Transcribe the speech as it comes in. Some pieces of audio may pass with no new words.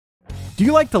Do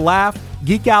you like to laugh,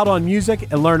 geek out on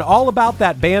music, and learn all about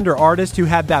that band or artist who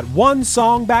had that one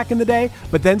song back in the day,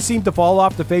 but then seemed to fall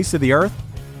off the face of the earth?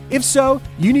 If so,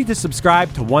 you need to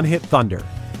subscribe to One Hit Thunder.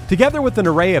 Together with an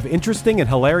array of interesting and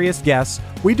hilarious guests,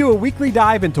 we do a weekly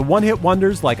dive into one-hit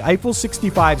wonders like Eiffel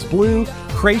 65's Blue,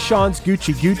 Krayshawn's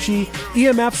Gucci Gucci,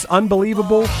 EMF's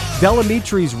Unbelievable,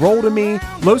 Delamitri's Roll to Me,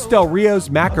 Los Del Rio's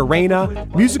Macarena,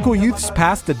 Musical Youth's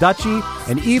Pass the Dutchie,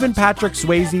 and even Patrick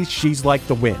Swayze's She's Like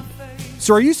the Wind.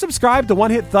 So are you subscribed to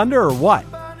One Hit Thunder or what?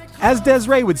 As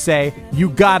Desiree would say, you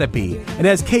gotta be. And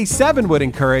as K7 would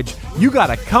encourage, you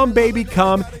gotta come baby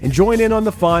come and join in on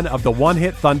the fun of the One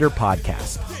Hit Thunder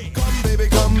podcast. Come, baby,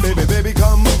 come, baby, baby,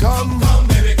 come, come. Come,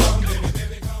 baby, come, baby,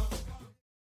 baby, come.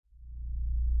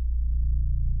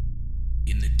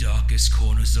 In the darkest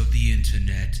corners of the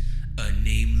internet, a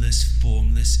nameless,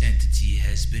 formless entity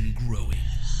has been growing.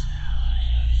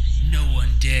 No one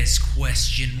dares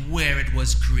question where it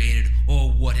was created or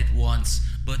what it wants,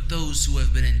 but those who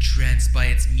have been entranced by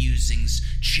its musings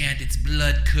chant its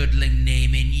blood-curdling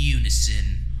name in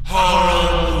unison.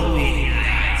 Horror Movie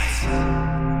Night!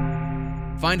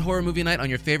 Find Horror Movie Night on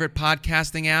your favorite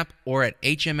podcasting app or at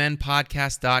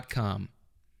hmnpodcast.com.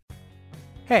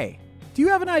 Hey, do you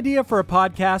have an idea for a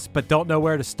podcast but don't know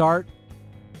where to start?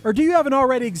 Or do you have an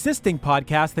already existing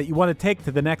podcast that you want to take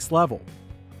to the next level?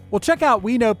 Well, check out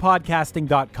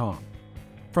WeKnowPodcasting.com.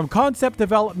 From concept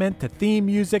development to theme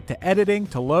music to editing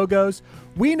to logos,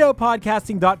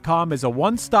 WeKnowPodcasting.com is a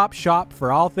one-stop shop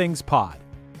for all things pod.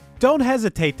 Don't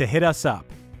hesitate to hit us up.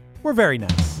 We're very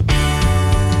nice.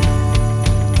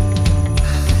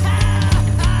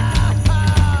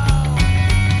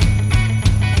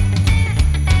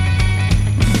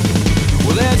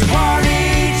 Well, there's a party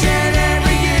each and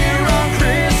every year on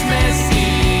Christmas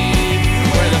Eve,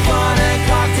 where the fun and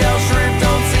cocktail shrimp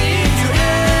don't seem to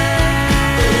end.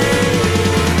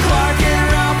 Clark and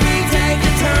Ralphie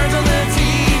taking turns on the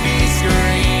TV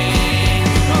screen,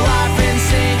 laughing,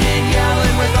 singing,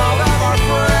 yelling with all of our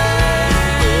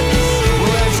friends.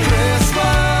 Well, it's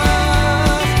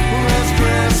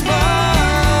Christmas,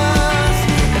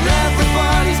 and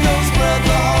everybody's gonna spread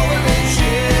the holiday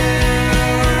cheer.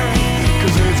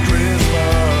 'Cause it's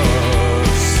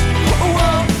Christmas.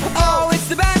 Whoa, oh, it's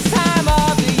the best time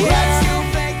of the year. Let's do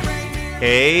fake reindeer.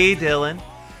 Hey, Dylan.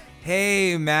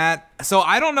 Hey, Matt. So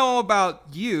I don't know about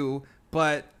you,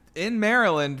 but in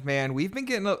Maryland, man, we've been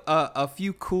getting a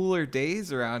few cooler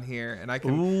days around here, and I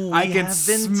can Ooh, I we can have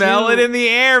been smell too. it in the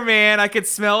air, man. I can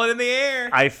smell it in the air.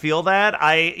 I feel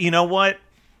that. You know what?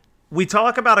 We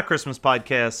talk about a Christmas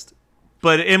podcast,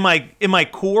 but in my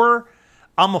core,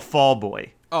 I'm a fall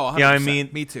boy. Oh, 100%. You know what I mean?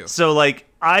 Me too. So like,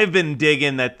 I've been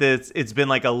digging that it's been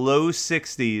like a low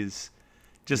 60s,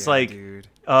 just Yeah, like, dude.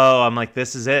 oh, I'm like,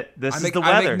 this is it. This is the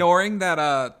weather. I'm ignoring that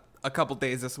a couple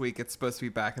days this week it's supposed to be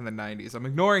back in the 90s. I'm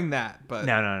ignoring that, but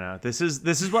No. This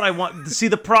is what I want. See,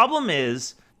 the problem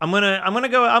is I'm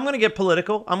gonna get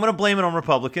political. I'm gonna blame it on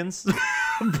Republicans,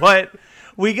 but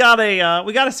we got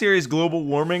a serious global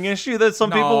warming issue that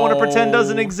some people want to pretend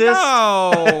doesn't exist.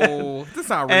 No, that's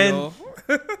not real.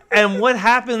 And what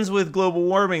happens with global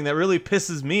warming that really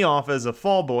pisses me off as a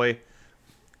fall boy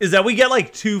is that we get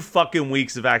like 2 fucking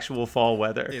weeks of actual fall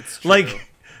weather. It's true.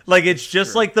 Like it's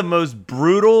just like the most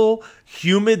brutal,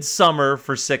 humid summer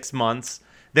for 6 months.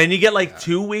 Then you get like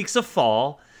 2 weeks of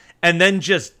fall, and then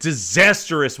just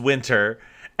disastrous winter,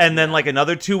 and then like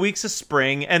another 2 weeks of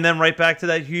spring, and then right back to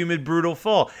that humid, brutal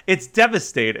fall. It's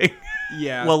devastating.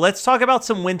 Yeah. Well, let's talk about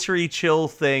some wintry chill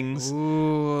things.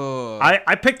 Ooh.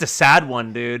 I picked a sad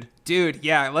one, dude. Dude,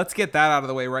 yeah, let's get that out of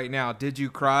the way right now. Did you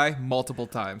cry? Multiple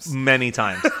times. Many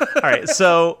times. All right,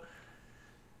 so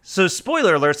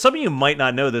spoiler alert, some of you might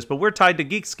not know this, but we're tied to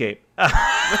Geekscape.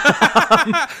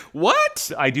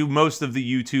 What? I do most of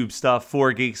the YouTube stuff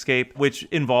for Geekscape, which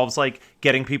involves like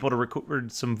getting people to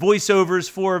record some voiceovers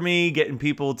for me, getting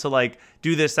people to like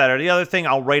do this, that, or the other thing.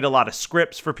 I'll write a lot of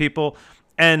scripts for people.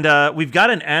 And we've got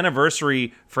an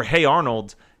anniversary for Hey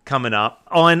Arnold coming up.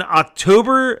 On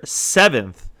October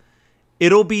 7th,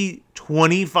 it'll be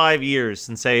 25 years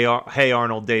since Hey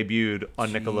Arnold debuted on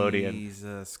Nickelodeon.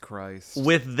 Jesus Christ.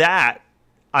 With that,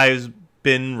 I've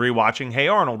been rewatching Hey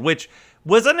Arnold, which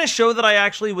wasn't a show that I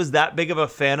actually was that big of a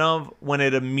fan of when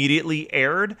it immediately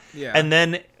aired. Yeah. And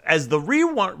then as the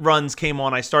reruns came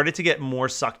on, I started to get more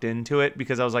sucked into it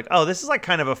because I was like, oh, this is like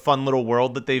kind of a fun little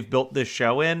world that they've built this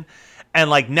show in. And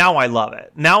like now I love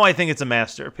it. Now I think it's a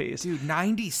masterpiece. Dude,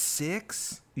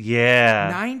 96? Yeah.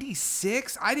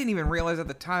 96? I didn't even realize at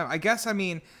the time. I guess, I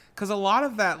mean, because a lot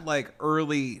of that like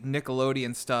early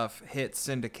Nickelodeon stuff hit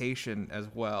syndication as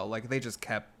well. Like they just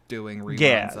kept doing reruns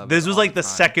Yeah, of this it was all like the time.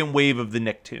 second wave of the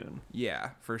Nicktoon. Yeah,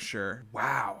 for sure.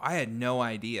 Wow, I had no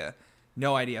idea.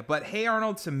 No idea. But Hey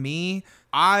Arnold, to me,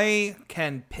 I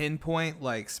can pinpoint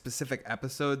like specific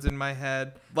episodes in my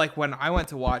head. Like when I went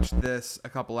to watch this a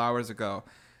couple hours ago,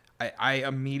 I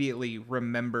immediately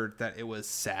remembered that it was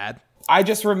sad. I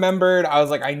just remembered, I was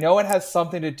like, I know it has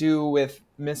something to do with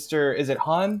Mr. Is it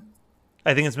Han?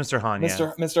 I think it's Mr. Han, yeah.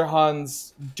 Mr.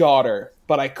 Han's daughter,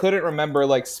 but I couldn't remember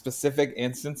like specific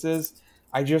instances.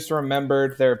 I just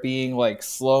remembered there being like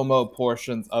slow-mo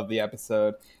portions of the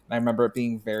episode, and I remember it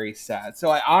being very sad. So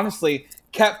I honestly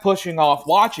kept pushing off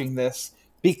watching this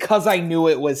because I knew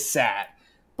it was sad.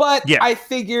 But Yeah. I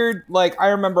figured, like, I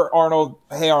remember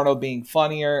Hey Arnold being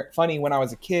funny when I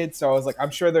was a kid, so I was like, I'm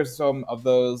sure there's some of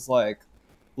those like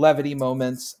levity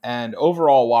moments, and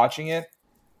overall watching it,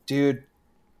 dude,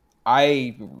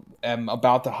 I am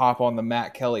about to hop on the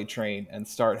Matt Kelly train and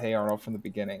start Hey Arnold from the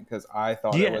beginning because I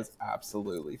thought it Yeah. was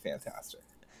absolutely fantastic.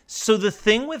 So the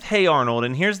thing with Hey Arnold,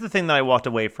 and here's the thing that I walked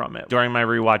away from it during my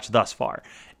rewatch thus far,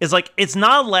 is like it's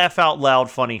not a laugh out loud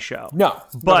funny show.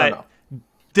 But No.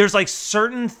 There's like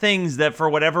certain things that for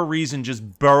whatever reason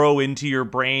just burrow into your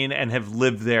brain and have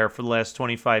lived there for the last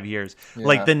 25 years.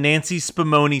 Like the Nancy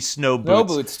Spumoni snow boots. Snow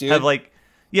boots, dude. Have like,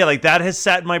 yeah, like that has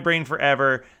sat in my brain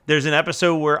forever. There's an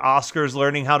episode where Oscar's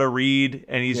learning how to read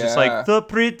and he's just like, the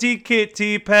pretty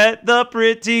kitty pet, the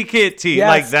pretty kitty. Yes,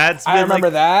 Like that's been I remember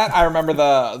like, that. I remember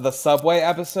the Subway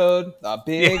episode,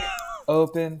 big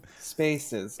open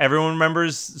spaces. everyone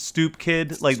remembers Stoop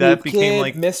Kid. Like Snoop that became Kid,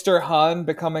 like, Mr. Hun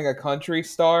becoming a country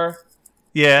star.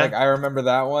 yeah. Like I remember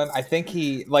that one. I think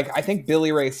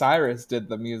Billy Ray Cyrus did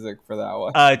the music for that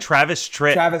one. Travis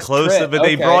Tritt, Travis close, Tritt, but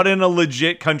they okay. brought in a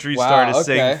legit country star to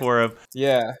sing for him.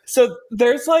 Yeah. So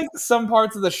there's like some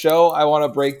parts of the show I want to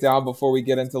break down before we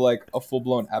get into like a full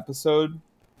blown episode.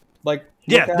 Like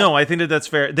Yeah, look at. no, I think that's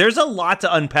fair. There's a lot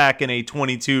to unpack in a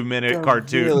 22-minute There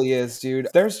cartoon. really is, dude.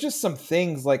 There's just some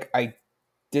things like I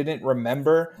didn't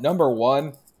remember. Number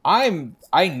one,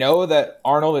 I know that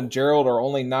Arnold and Gerald are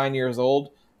only 9 years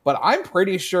old, but I'm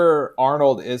pretty sure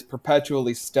Arnold is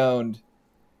perpetually stoned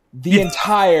the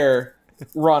entire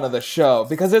run of the show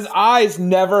because his eyes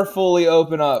never fully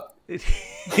open up.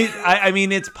 I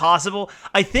mean, it's possible.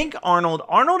 I think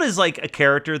Arnold is like a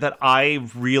character that I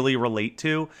really relate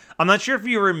to. I'm not sure if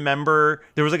you remember,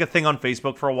 there was like a thing on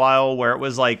Facebook for a while where it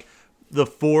was like the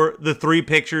three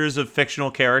pictures of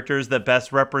fictional characters that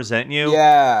best represent you.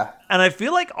 Yeah. And I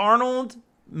feel like Arnold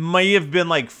may have been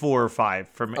like 4 or 5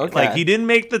 for me. Okay. Like he didn't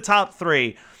make the top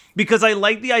 3 because I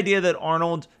like the idea that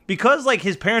Arnold, because like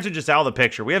his parents are just out of the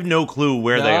picture. We have no clue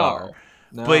where they are.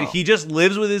 No. But he just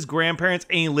lives with his grandparents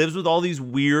and he lives with all these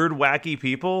weird, wacky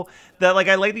people that like,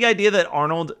 I like the idea that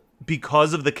Arnold,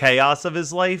 because of the chaos of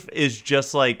his life, is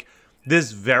just like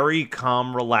this very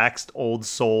calm, relaxed old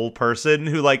soul person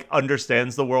who like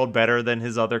understands the world better than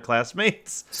his other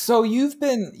classmates. So you've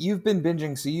been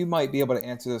binging, so you might be able to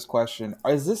answer this question.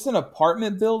 Is this an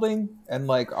apartment building? And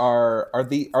like are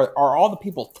all the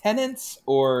people tenants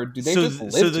or do they just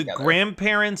live the together?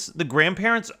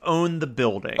 grandparents own the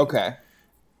building. Okay.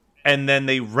 And then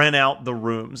they rent out the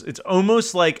rooms. It's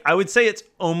almost like, I would say it's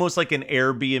almost like an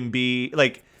Airbnb,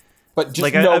 like, But just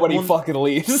like, nobody I fucking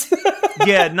leaves.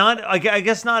 yeah, I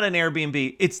guess not an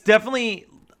Airbnb. It's definitely,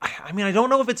 I mean, I don't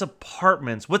know if it's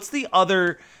apartments. What's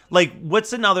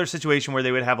another situation where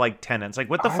they would have like tenants?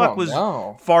 Like what the I fuck don't was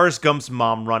know. Forrest Gump's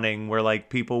Mom Running, where like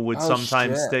people would Oh,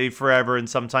 sometimes shit. stay forever and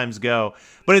sometimes go.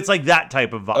 But it's like that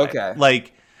type of vibe. Okay.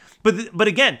 Like, but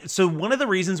again, so one of the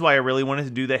reasons why I really wanted to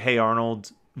do the Hey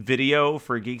Arnold video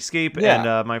for Geekscape,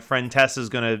 Yeah. and my friend Tess is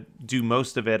going to do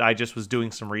most of it. I just was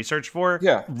doing some research for.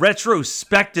 Yeah.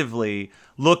 Retrospectively,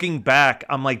 looking back,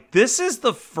 I'm like, this is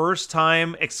the first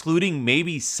time, excluding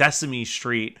maybe Sesame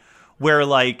Street, where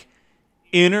like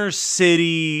inner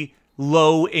city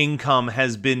low income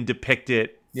has been depicted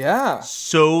Yeah.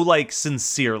 so like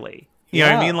sincerely. You know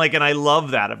what I Yeah. mean? Like, and I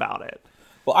love that about it.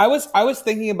 Well, I was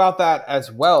thinking about that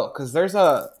as well because there's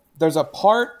a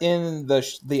part in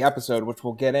the episode which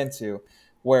we'll get into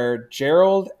where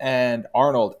Gerald and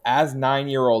Arnold, as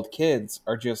 9-year-old kids,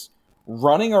 are just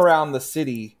running around the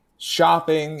city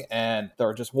shopping, and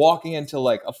they're just walking into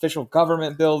like official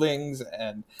government buildings,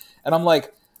 and I'm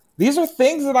like, these are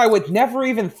things that I would never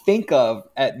even think of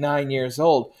at 9 years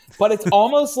old. But it's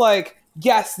almost like,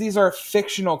 yes, these are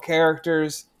fictional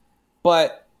characters,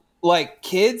 but like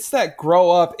kids that grow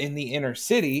up in the inner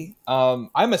city, I'm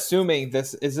assuming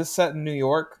this set in New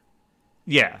York?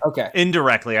 Yeah. Okay.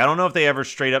 Indirectly. I don't know if they ever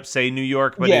straight up say New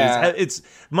York, but Yeah. it's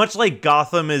much like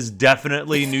Gotham is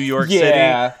definitely New York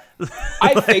Yeah. City.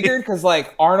 I figured because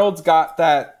like Arnold's got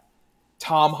that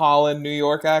Tom Holland New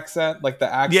York accent, like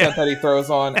the accent that he throws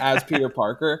on as Peter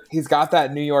Parker. He's got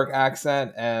that New York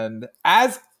accent, and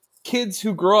as kids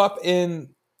who grow up in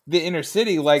the inner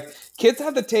city, like kids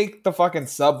have to take the fucking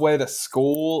subway to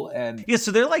school, and Yeah,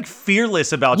 so they're like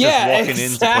fearless about just walking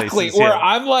into places. Where Yeah.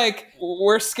 I'm like,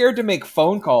 we're scared to make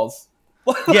phone calls.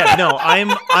 Yeah, no, I'm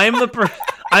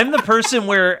the person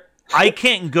where I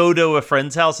can't go to a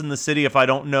friend's house in the city if I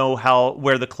don't know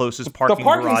where the closest The parking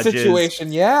parking garage situation,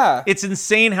 is. yeah. It's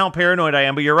insane how paranoid I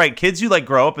am, but you're right. Kids who like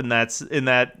grow up in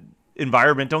that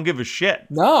environment don't give a shit.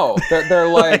 No, they're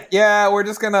like, yeah, we're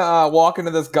just gonna walk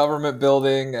into this government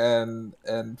building and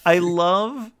I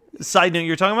love. Side note,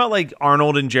 you're talking about like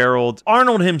Arnold and Gerald.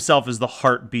 Arnold himself is the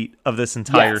heartbeat of this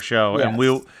entire Yes, show, and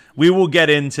yes. we will get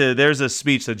into. There's a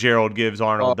speech that Gerald gives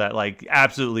Arnold that like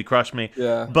absolutely crushed me.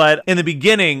 Yeah. But in the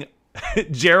beginning,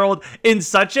 Gerald, in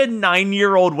such a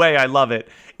 9-year-old way, I love it,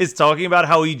 is talking about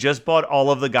how he just bought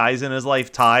all of the guys in his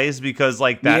life ties because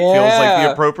like that feels like the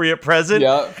Yeah. appropriate present.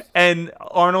 Yep. And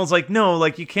Arnold's like, no,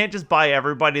 like you can't just buy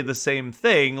everybody the same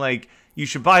thing. Like you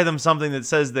should buy them something that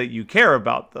says that you care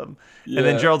about them. And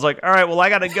then Yeah. Gerald's like, all right, well, I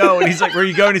got to go. And he's like, where are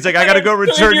you going? He's like, I got to go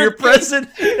return your present.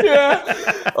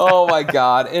 Yeah. Oh my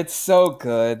god, it's so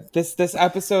good. This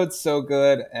episode's so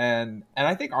good, and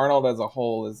I think Arnold as a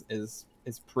whole is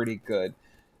pretty good.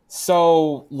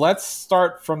 So let's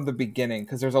start from the beginning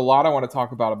because there's a lot I want to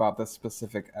talk about this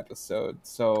specific episode.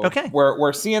 So Okay.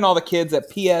 we're seeing all the kids at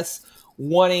PS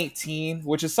 118,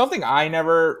 which is something I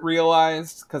never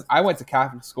realized because I went to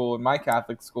Catholic school. In my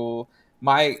Catholic school,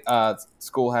 my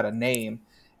school had a name,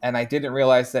 and I didn't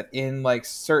realize that in like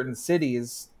certain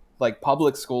cities, like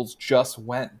public schools just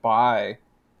went by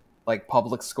like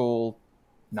public school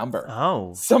number.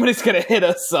 Oh, Somebody's gonna hit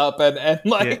us up and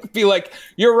like be like,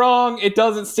 "You're wrong. It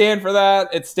doesn't stand for that.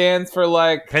 It stands for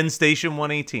like." Penn Station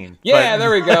 118. Yeah, But-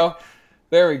 there we go.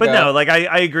 There we But go. no, like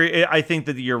I agree. I think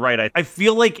that you're right. I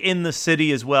feel like in the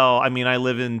city as well. I mean, I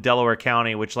live in Delaware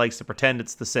County, which likes to pretend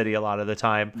it's the city a lot of the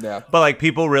time. Yeah. But like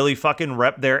people really fucking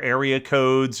rep their area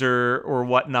codes or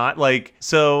whatnot. Like,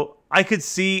 so I could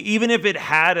see even if it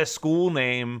had a school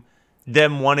name,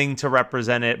 them wanting to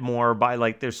represent it more by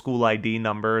like their school ID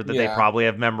number that they Yeah. probably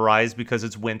have memorized because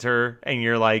it's winter and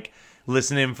you're like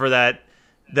listening for that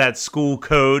school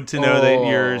code to know that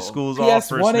your school's off PS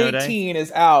for a snow day. 118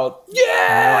 is out.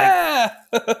 Yeah.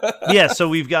 Yeah, so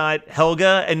we've got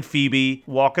Helga and Phoebe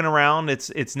walking around.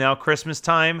 It's now Christmas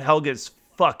time. Helga's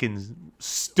fucking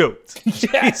stoked.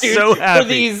 Yeah, She's dude, so happy. For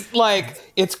these, like,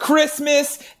 it's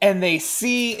Christmas, and they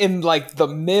see in like the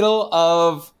middle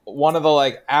of one of the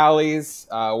like alleys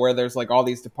where there's like all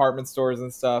these department stores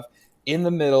and stuff. In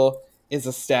the middle is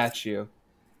a statue,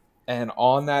 and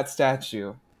on that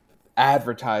statue,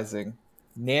 advertising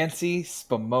Nancy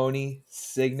Spumoni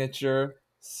signature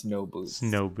snow boots.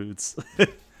 Snow boots.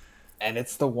 And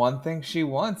it's the one thing she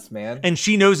wants, man. And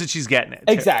she knows that she's getting it.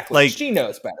 too. Exactly. Like, She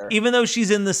knows better. even though she's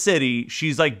in the city,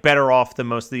 she's like better off than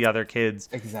most of the other kids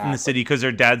in Exactly. the city because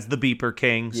her dad's the beeper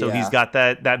king. So Yeah. he's got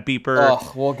that beeper.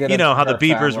 Ugh, we'll get you know into how the her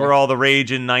beepers family. were all the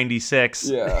rage in 96.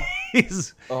 Yeah.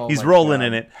 he's Oh he's my rolling God.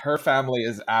 in it. Her family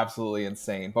is absolutely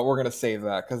insane, but we're gonna save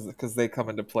that because they come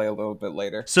into play a little bit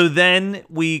later. So then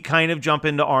we kind of jump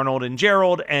into Arnold and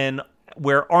Gerald, and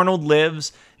where Arnold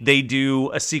lives, they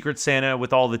do a Secret Santa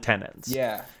with all the tenants.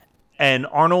 Yeah, And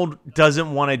Arnold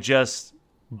doesn't want to just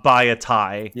buy a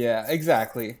tie. yeah,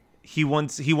 exactly. He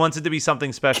wants it to be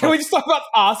something special. Can we just talk about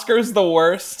Oscar's the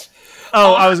worst?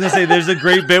 Oh, I was gonna say there's a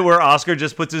great bit where Oscar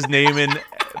just puts his name in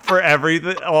for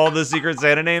all the Secret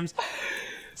Santa names.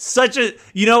 Such a,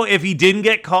 if he didn't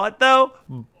get caught though,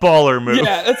 baller move.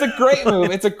 Yeah, it's a great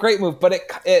move. It's a great move, but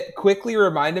it quickly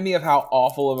reminded me of how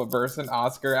awful of a person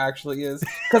Oscar actually is.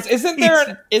 Because isn't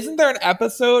there an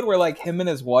episode where like him and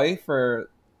his wife are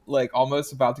like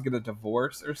almost about to get a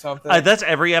divorce or something? That's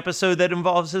every episode that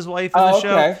involves his wife in the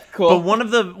show. Okay, cool. But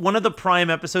one of the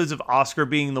prime episodes of Oscar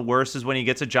being the worst is when he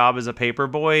gets a job as a paper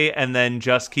boy and then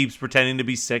just keeps pretending to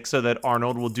be sick so that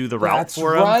Arnold will do the route That's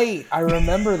for him. right. I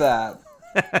remember that.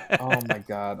 Oh my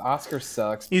god, Oscar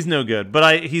sucks. He's no good,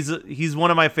 but he's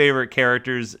one of my favorite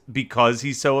characters because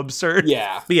he's so absurd.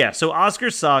 Yeah. But yeah, so Oscar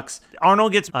sucks.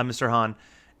 Arnold gets Mr. Han,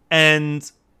 and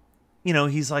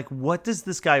he's like, "What does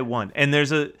this guy want?" And there's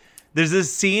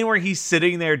this scene where he's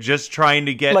sitting there just trying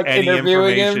to get Like any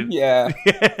interviewing information. him.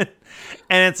 Yeah.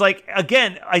 And it's like,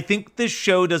 again, I think this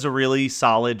show does a really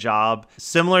solid job.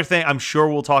 Similar thing, I'm sure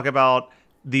we'll talk about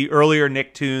the earlier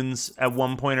Nicktoons at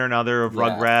one point or another of Yeah.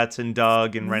 Rugrats and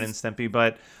Doug and Ren and Stimpy.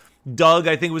 But Doug,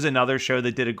 I think, was another show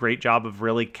that did a great job of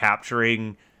really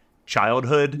capturing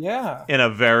childhood Yeah. in a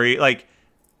very, like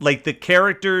the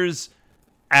characters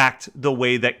act the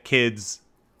way that kids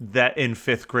that in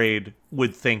 5th grade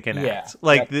would think and Yeah. act.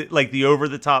 Like the over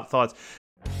the top thoughts.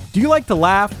 Do you like to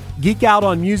laugh, geek out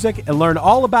on music, and learn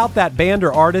all about that band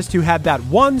or artist who had that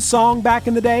one song back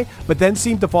in the day, but then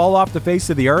seemed to fall off the face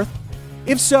of the earth?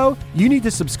 If so, you need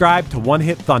to subscribe to One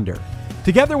Hit Thunder.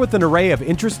 Together with an array of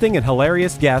interesting and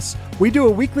hilarious guests, we do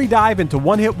a weekly dive into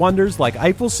one-hit wonders like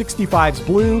Eiffel 65's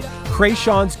Blue,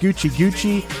 Krayshawn's Gucci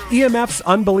Gucci, EMF's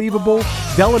Unbelievable,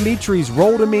 Delamitri's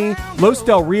Roll to Me, Los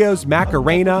Del Rio's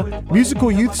Macarena,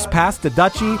 Musical Youth's Pass to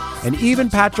Dutchie, and even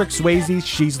Patrick Swayze's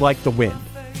She's Like the Wind.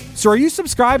 So are you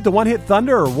subscribed to One Hit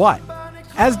Thunder or what?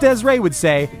 As Desiree would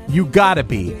say, you gotta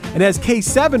be. And as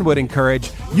K7 would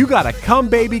encourage, you gotta come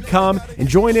baby come and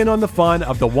join in on the fun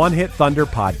of the One Hit Thunder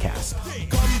podcast.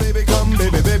 Come, baby, come,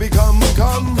 baby, baby, come,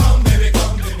 come. Come, baby,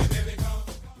 come, baby, baby, come.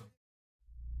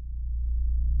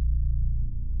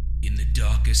 In the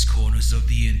darkest corners of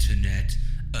the internet,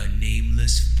 a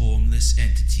nameless, formless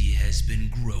entity has been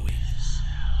growing.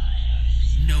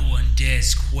 No one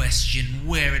dares question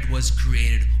where it was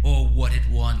created or what it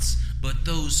wants, but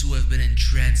those who have been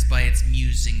entranced by its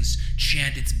musings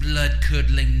chant its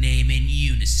blood-curdling name in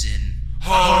unison.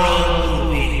 Horror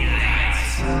Movie Night!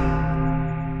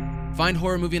 Find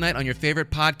Horror Movie Night on your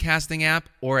favorite podcasting app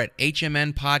or at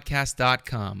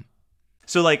hmnpodcast.com.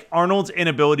 So like Arnold's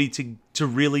inability to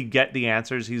really get the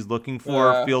answers he's looking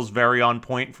for feels very on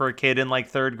point for a kid in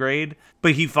like 3rd grade.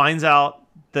 But he finds out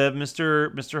that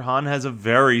Mr. Han has a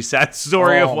very sad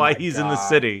story of why he's in the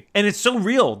city. And it's so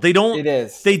real. They don't It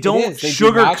is. They don't It is. They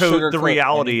do not sugarcoat the sugarcoat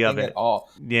reality of anything it. at all.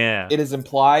 Yeah. It is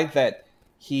implied that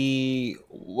he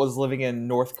was living in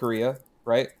North Korea,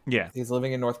 right? Yeah. He's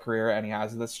living in North Korea and he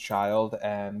has this child,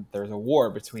 and there's a war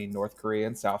between North Korea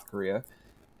and South Korea,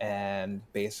 and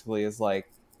basically is like,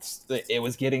 it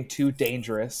was getting too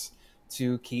dangerous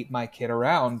to keep my kid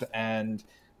around, and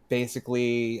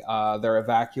basically they're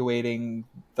evacuating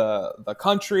the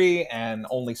country and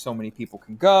only so many people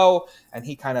can go, and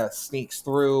he kind of sneaks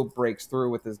through, breaks through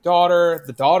with his daughter.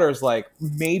 The daughter's like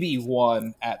maybe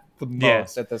 1 at the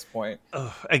most at this point.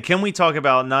 Ugh. And can we talk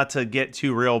about, not to get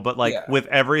too real, but like with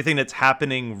everything that's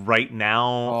happening right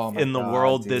now in the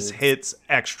world, dude. this hits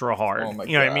extra hard. Oh my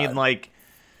you know what I mean? God.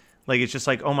 Like it's just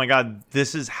like, oh my God,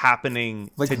 this is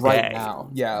happening Like today. right now.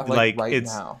 Yeah, like right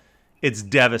now. It's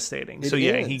devastating. So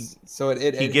yeah, he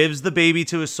gives the baby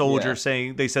to a soldier,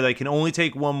 saying they said I can only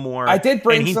take one more. I did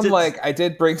bring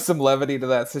some levity to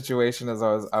that situation as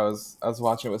I was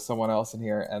watching it with someone else in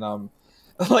here, and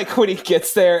like when he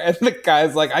gets there and the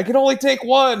guy's like, I can only take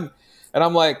one, and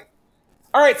I'm like,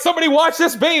 all right, somebody watch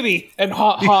this baby, and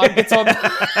Han gets on.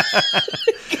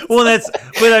 Well,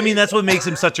 that's what makes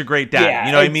him such a great dad. Yeah,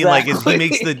 you know what I mean? Like he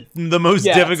makes exactly. the most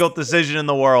difficult decision in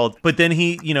the world. But then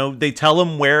they tell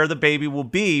him where the baby will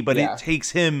be, but it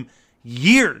takes him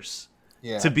years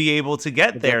to be able to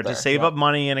get there, to save up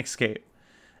money and escape.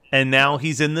 And now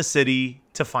he's in the city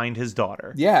to find his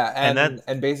daughter. Yeah,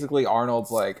 and basically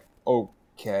Arnold's like,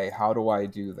 okay, how do I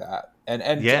do that?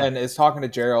 And is talking to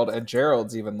Gerald, and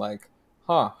Gerald's even like,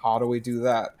 how do we do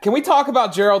that? Can we talk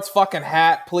about Gerald's fucking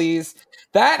hat, please?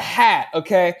 That hat,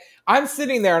 okay? I'm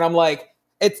sitting there and I'm like,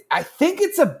 I think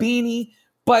it's a beanie,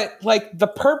 but like the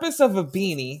purpose of a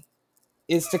beanie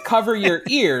is to cover your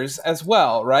ears as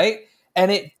well, right?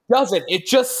 And it doesn't. It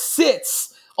just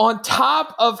sits on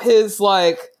top of his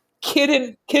like kid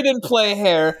and play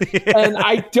hair, and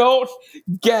I don't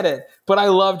get it. But I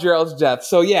love Gerald's death.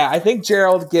 So yeah, I think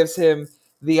Gerald gives him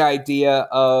the idea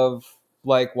of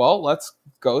like, well, let's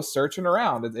go searching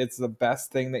around. It's the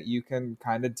best thing that you can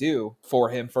kind of do for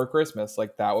him for Christmas.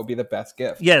 Like that would be the best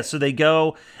gift. Yeah, so they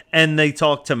go and they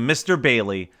talk to Mr.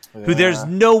 Bailey, who there's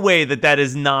no way that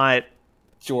is not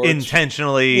George.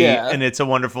 Intentionally, and It's a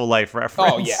Wonderful Life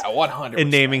reference. Oh yeah, 100%.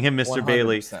 In naming him Mr. 100%.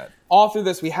 Bailey. All through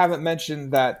this, we haven't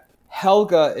mentioned that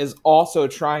Helga is also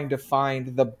trying to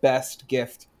find the best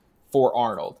gift for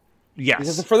Arnold. Yes.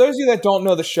 Because for those of you that don't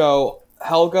know the show,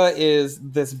 Helga is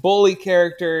this bully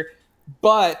character,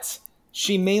 but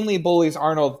she mainly bullies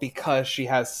Arnold because she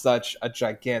has such a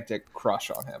gigantic crush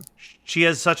on him. She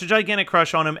has such a gigantic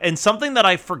crush on him. And something that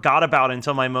I forgot about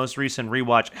until my most recent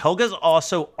rewatch, Helga's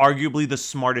also arguably the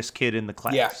smartest kid in the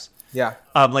class. Yeah.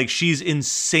 Like she's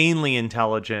insanely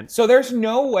intelligent. So there's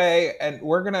no way, and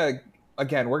we're going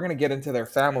to get into their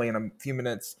family in a few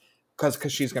minutes because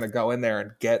she's going to go in there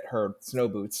and get her snow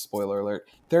boots, spoiler alert.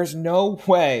 There's no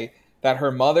way that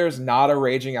her mother's not a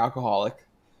raging alcoholic.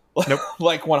 Nope.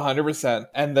 Like 100%.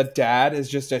 And the dad is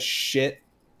just a shit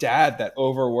dad that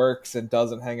overworks and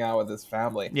doesn't hang out with his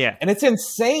family. Yeah. And it's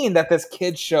insane that this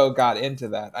kids show got into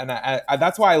that. And I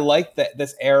that's why I like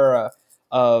this era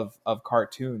of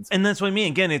cartoons. And that's what I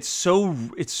mean. Again, it's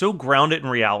so grounded in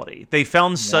reality. They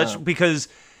found such, because,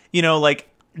 you know, like,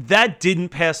 that didn't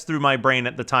pass through my brain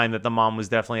at the time that the mom was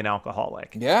definitely an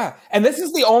alcoholic. Yeah. And this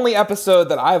is the only episode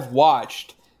that I've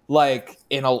watched like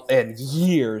in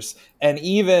years. And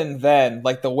even then,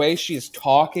 like the way she's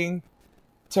talking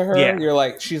to her, you're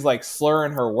like, she's like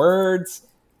slurring her words.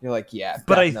 You're like, yeah.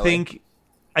 But definitely.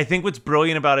 I think what's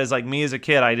brilliant about it is, like, me as a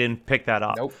kid, I didn't pick that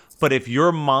up. Nope. But if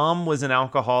your mom was an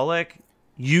alcoholic,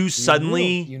 you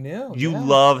suddenly you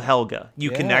love Helga.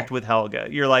 You connect with Helga.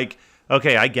 You're like,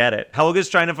 okay, I get it. Helga's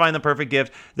trying to find the perfect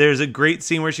gift. There's a great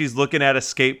scene where she's looking at a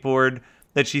skateboard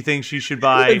that she thinks she should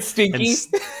buy. And Stinky.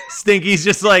 Stinky's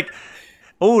just like,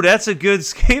 oh, that's a good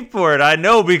skateboard. I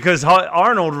know, because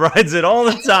Arnold rides it all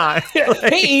the time.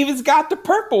 Like, he even's got the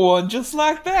purple one just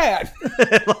like that.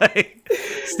 like,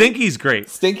 Stinky's great.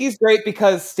 Stinky's great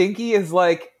because Stinky is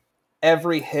like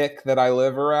every hick that I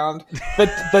live around.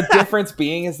 The difference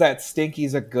being is that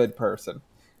Stinky's a good person.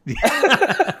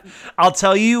 I'll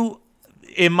tell you,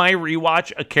 in my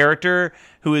rewatch, a character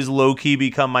who has low-key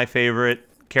become my favorite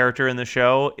character in the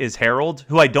show is Harold,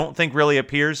 who I don't think really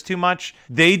appears too much.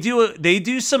 They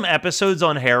do some episodes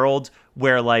on Harold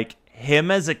where, like,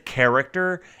 him as a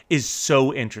character is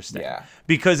so interesting. Yeah.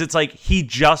 Because it's like he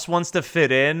just wants to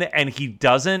fit in and he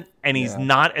doesn't, and he's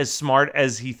not as smart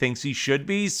as he thinks he should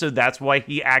be, so that's why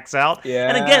he acts out. Yeah.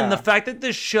 And again, the fact that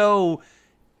this show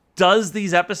does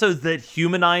these episodes that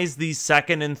humanize these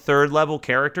second and third level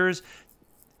characters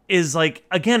is, like,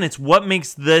 again, it's what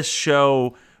makes this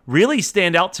show really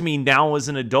stand out to me now as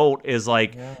an adult. Is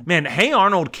like, man, Hey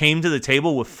Arnold came to the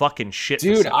table with fucking shit.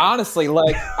 Dude, honestly,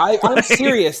 like, I'm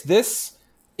serious. This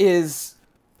is,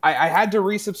 I had to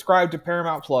resubscribe to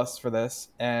Paramount Plus for this,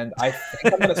 and I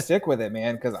think I'm gonna stick with it,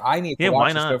 man, because I need to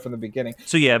watch this show from the beginning.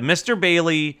 So yeah, Mr.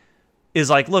 Bailey is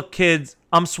like, look, kids,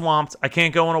 I'm swamped. I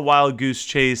can't go on a wild goose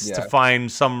chase to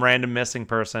find some random missing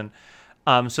person.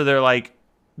 So they're like,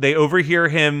 they overhear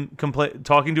him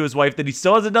talking to his wife that he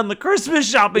still hasn't done the Christmas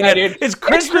shopping yet. Dude, it's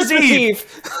Christmas Eve.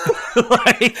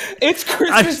 Like, it's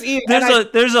Christmas Eve.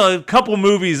 There's a couple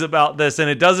movies about this, and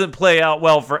it doesn't play out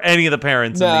well for any of the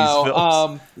parents in these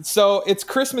films. So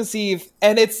it's Eve,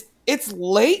 and it's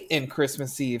late in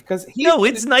Christmas Eve because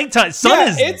it's nighttime.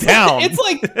 Sun is down. It's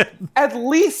like at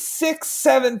least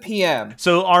 6-7 p.m.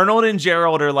 So Arnold and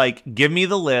Gerald are like, give me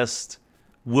the list,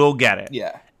 we'll get it.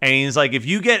 Yeah. And he's like, if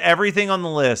you get everything on the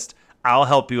list, I'll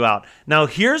help you out. Now,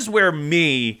 here's where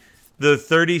me, the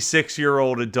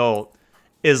 36-year-old adult,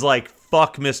 is like,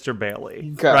 fuck Mr.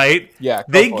 Bailey. Okay. Right? Yeah.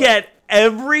 They get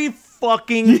every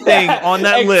fucking thing on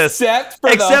that list.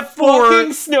 Except for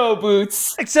fucking snow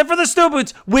boots. Except for the snow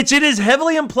boots, which it is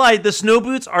heavily implied the snow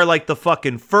boots are like the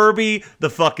fucking Furby, the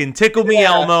fucking Tickle Me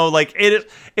Elmo. Like,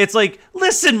 it's like,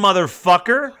 listen,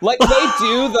 motherfucker. Like, they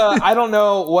do I don't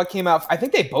know what came out. I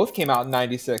think they both came out in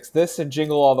 96. This and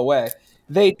Jingle All the Way.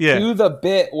 They do the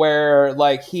bit where,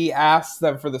 like, he asks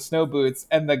them for the snow boots,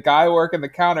 and the guy working the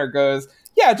counter goes,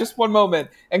 yeah, just one moment,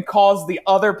 and calls the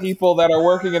other people that are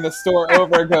working in the store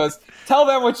over and goes, tell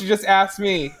them what you just asked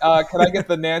me. Can I get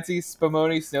the Nancy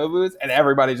Spumoni snow boots? And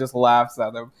everybody just laughs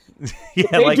at them.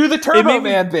 They do the Turbo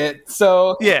Man bit.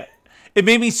 So yeah, it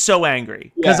made me so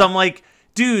angry because I'm like,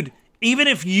 dude, even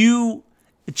if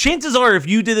chances are, if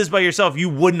you did this by yourself, you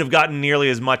wouldn't have gotten nearly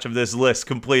as much of this list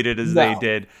completed as they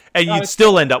did, and you'd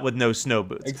still end up with no snow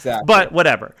boots. Exactly. But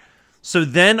whatever. So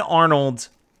then Arnold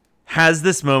has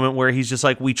this moment where he's just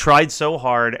like, we tried so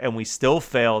hard and we still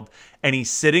failed. And he's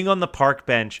sitting on the park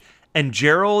bench, and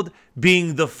Gerald,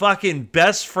 being the fucking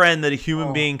best friend that a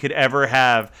human being could ever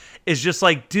have, is just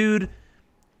like, dude,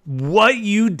 what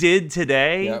you did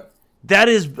today, that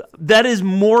is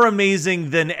more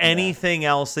amazing than anything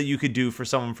else that you could do for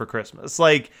someone for Christmas.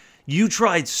 Like, you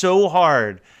tried so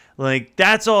hard. Like,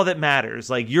 that's all that matters.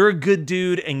 Like, you're a good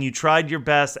dude and you tried your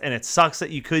best, and it sucks that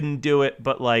you couldn't do it,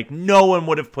 but, like, no one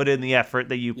would have put in the effort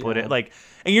that you put in. Like,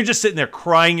 and you're just sitting there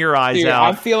crying your eyes out.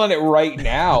 I'm feeling it right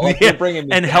now. Like, you're bringing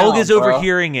me and down, Helga's bro.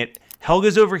 overhearing it.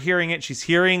 Helga's overhearing it. She's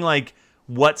hearing, like,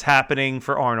 what's happening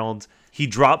for Arnold. He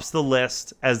drops the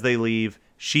list as they leave.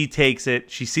 She takes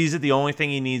it. She sees that the only thing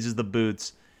he needs is the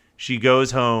boots. She goes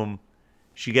home.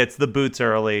 She gets the boots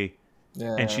early.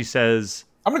 Yeah. And she says,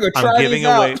 I'm gonna go try these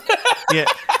out. Yeah,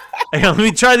 let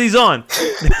me try these on.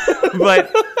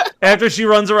 But after she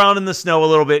runs around in the snow a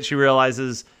little bit, she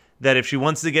realizes that if she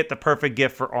wants to get the perfect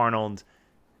gift for Arnold,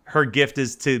 her gift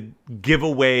is to give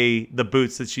away the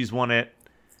boots that she's wanted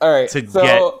to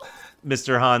get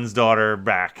Mr. Hahn's daughter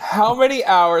back. How many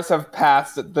hours have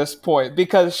passed at this point?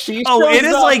 Because she it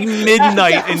is like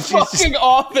midnight and she's fucking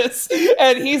office,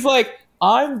 and he's like,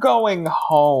 I'm going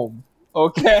home.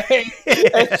 Okay.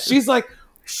 And she's like,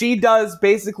 she does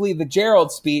basically the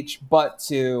Gerald speech, but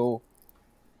to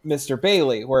Mr.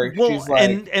 Bailey, where she's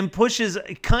like, and pushes,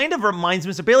 kind of reminds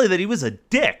Mr. Bailey that he was a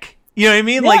dick. You know what I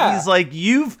mean? Yeah. Like, he's like,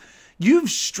 you've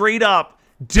straight up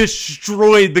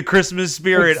destroyed the Christmas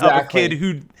spirit of a Exactly.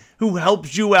 kid who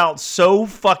helps you out so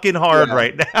fucking hard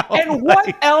right now. and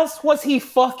what else was he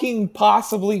fucking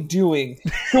possibly doing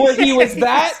to where he was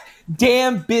that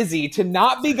damn busy to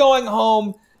not be going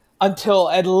home until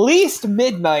at least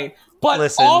midnight, but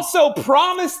Listen. also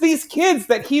promise these kids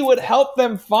that he would help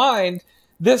them find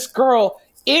this girl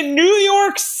in New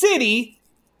York City,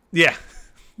 Yeah.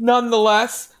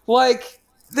 nonetheless. Like,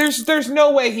 there's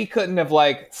no way he couldn't have,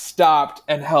 like, stopped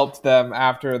and helped them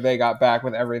after they got back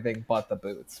with everything but the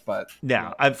boots. But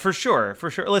Yeah, for sure.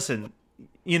 Listen,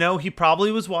 you know, he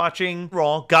probably was watching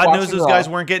Raw. God Watching knows those Raw. guys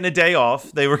weren't getting a day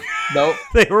off. They were Nope.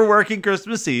 they were working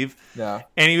Christmas Eve. Yeah.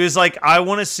 And he was like, I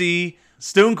want to see.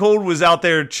 Stone Cold was out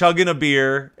there chugging a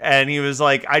beer, and he was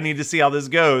like, I need to see how this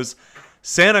goes.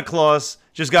 Santa Claus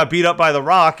just got beat up by The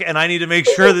Rock, and I need to make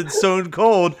sure that Stone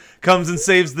Cold comes and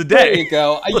saves the There day. you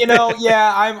go. You know,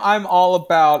 yeah, I'm all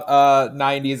about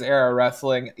 90s era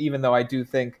wrestling, even though I do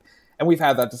think, and we've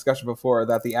had that discussion before,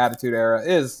 that the Attitude Era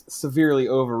is severely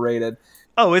overrated.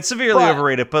 Oh, it's severely But-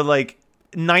 overrated, but like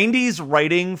 90s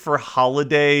writing for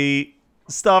holiday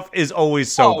stuff is always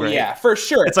so great. Yeah, for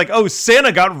sure. It's like, oh,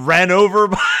 Santa got ran over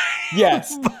by.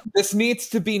 Yes, this needs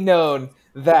to be known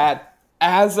that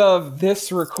as of this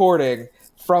recording,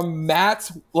 from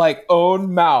Matt's like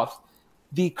own mouth,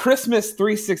 the Christmas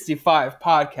 365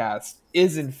 podcast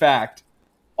is in fact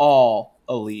all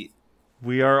elite.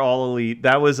 We are all elite.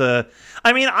 That was I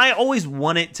mean, I always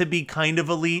want it to be kind of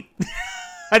elite.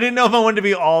 I didn't know if I wanted to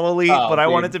be all elite, Oh, but I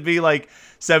dude. wanted to be like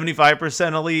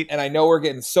 75% elite. And I know we're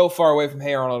getting so far away from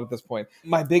Hey Arnold at this point.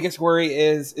 My biggest worry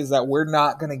is that we're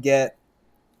not going to get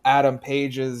Adam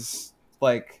Page's,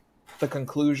 like, the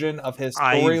conclusion of his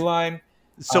storyline.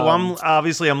 So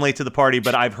I'm late to the party,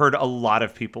 but I've heard a lot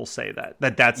of people say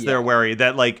that's their worry,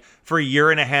 that like for a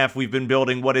year and a half we've been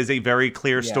building what is a very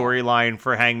clear storyline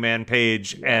for Hangman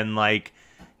Page, and like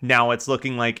now it's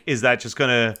looking like, is that just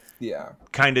gonna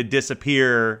kind of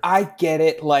disappear? I get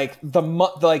it. Like, the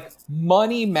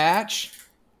money match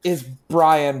is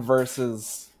Bryan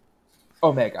versus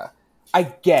Omega. I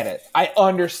get it. I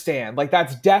understand. Like,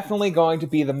 that's definitely going to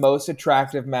be the most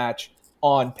attractive match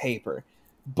on paper.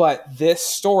 But this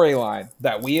storyline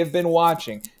that we have been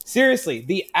watching, seriously,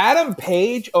 the Adam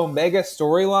Page Omega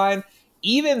storyline,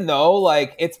 even though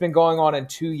like it's been going on in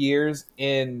 2 years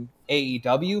in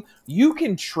AEW, you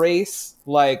can trace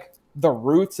like the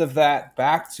roots of that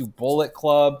back to Bullet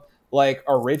Club. Like,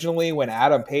 originally when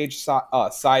Adam Page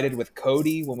sided with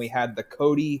Cody, when we had the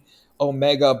Cody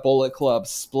Omega Bullet Club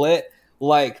split,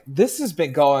 like, this has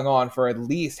been going on for at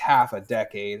least half a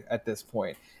decade at this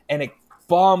point. And it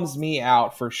bums me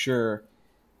out for sure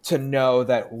to know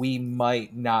that we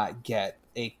might not get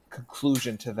a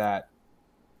conclusion to that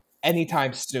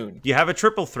anytime soon. You have a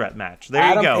triple threat match. There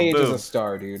Adam you go. Page Boom. is a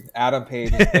star, dude. Adam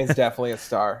Page is definitely a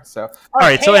star. So, All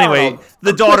right. So Hey anyway, Arnold,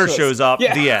 the for daughter Christmas. shows up.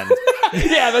 Yeah. The end.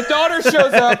 Yeah, the daughter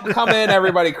shows up, come in,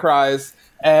 everybody cries,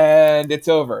 and it's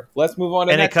over. Let's move on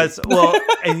to And it next cuts. week. Well,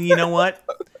 and you know what?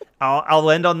 I'll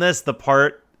end on this. The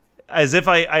part as if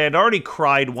I had already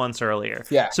cried once earlier.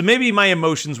 Yeah. So maybe my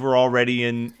emotions were already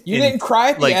in. You didn't cry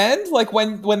at like, the end, like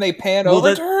when they pan Well, over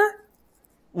that- to her.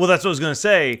 Well, that's what I was gonna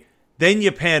say. Then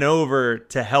you pan over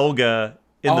to Helga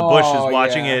in the Oh, bushes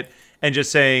watching yeah. it and just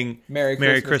saying Merry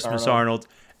Christmas, Christmas, Arnold.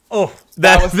 Oh,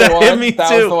 That was the that one. hit me That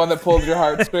too. was the one that pulled your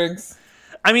heartstrings.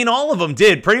 I mean, all of them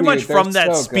did. Pretty Dude, much they're from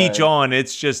that so speech good. on,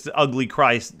 it's just ugly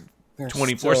Christ They're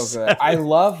 24/7. so good. I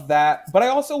love that, but I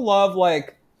also love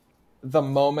like the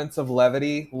moments of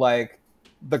levity, like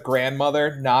the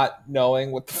grandmother not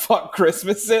knowing what the fuck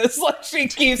Christmas is. Like, she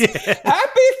keeps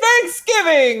Happy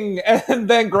Thanksgiving, and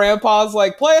then Grandpa's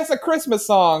like, play us a Christmas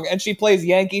song, and she plays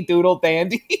Yankee Doodle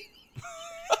Dandy.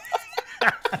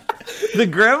 The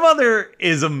grandmother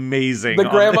is amazing. The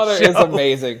on grandmother this is show.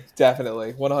 amazing,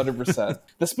 definitely, 100%.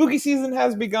 The spooky season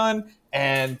has begun,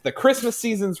 and the Christmas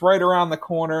season's right around the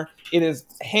corner. It is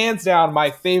hands down my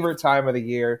favorite time of the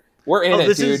year. We're in it,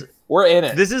 this dude. is- We're in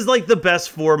it. This is like the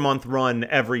best 4-month run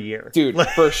every year, Dude, Like,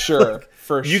 for sure.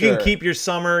 For you sure. can keep your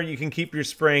summer, you can keep your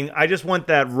spring. I just want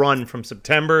that run from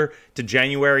September to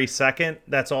January 2nd.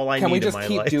 That's all I Can need we just in my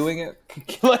keep life. doing it?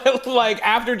 Like,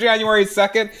 after January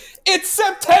 2nd, it's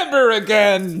September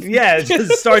again. Yeah, it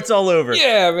just starts all over.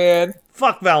 Yeah, man.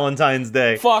 Fuck Valentine's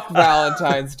Day. Fuck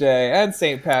Valentine's Day and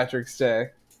St. Patrick's Day.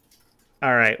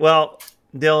 All right. Well,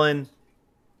 Dylan,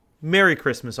 Merry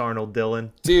Christmas, Arnold Dylan.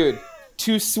 Dude,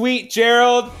 Too sweet,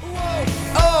 Gerald.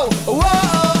 Oh, whoa,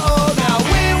 oh, now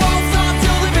we won't stop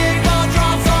till the big ball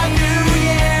drops on New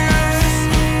Year's.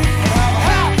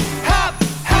 Have a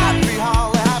happy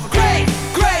holly, have a great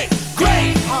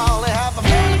holly, have a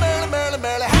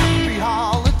merry happy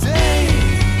holiday.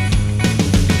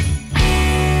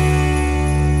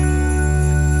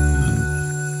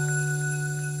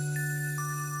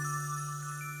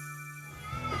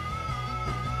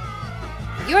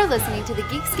 You're listening to the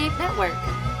Geekscape Network.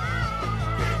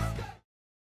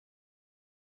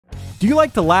 Do you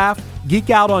like to laugh, geek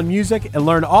out on music, and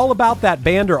learn all about that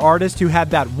band or artist who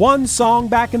had that one song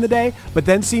back in the day, but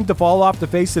then seemed to fall off the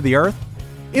face of the earth?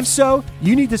 If so,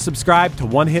 you need to subscribe to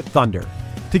One Hit Thunder.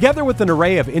 Together with an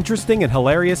array of interesting and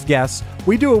hilarious guests,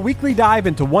 we do a weekly dive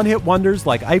into one-hit wonders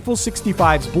like Eiffel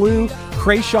 65's Blue,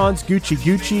 Krayshawn's Gucci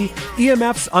Gucci,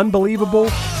 EMF's Unbelievable,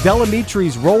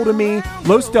 Delamitri's Roll to Me,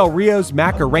 Los Del Rio's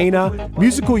Macarena,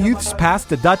 Musical Youth's Pass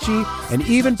the Dutchie, and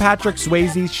even Patrick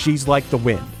Swayze's She's Like the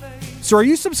Wind. So are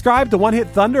you subscribed to One Hit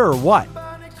Thunder or what?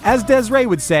 As Desiree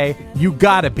would say, you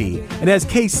gotta be. And as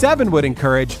K7 would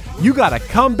encourage, you gotta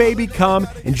come baby come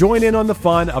and join in on the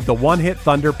fun of the One Hit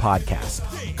Thunder podcast.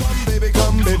 Come, baby,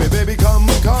 come, baby, baby, come,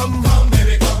 come. Come,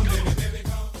 baby, come, baby, baby,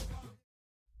 come.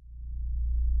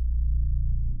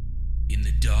 In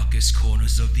the darkest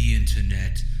corners of the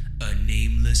internet, a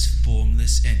nameless,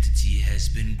 formless entity has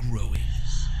been growing.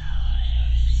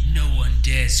 No one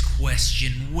dares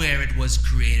question where it was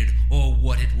created or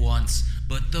what it wants,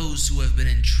 but those who have been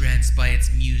entranced by its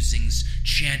musings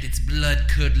chant its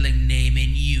blood-curdling name in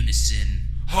unison.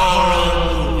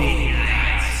 Horror Movie Night!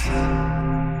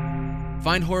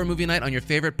 Find Horror Movie Night on your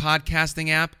favorite podcasting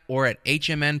app or at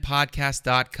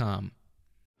hmnpodcast.com.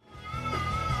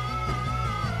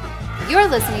 You're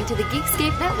listening to the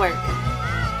Geekscape Network.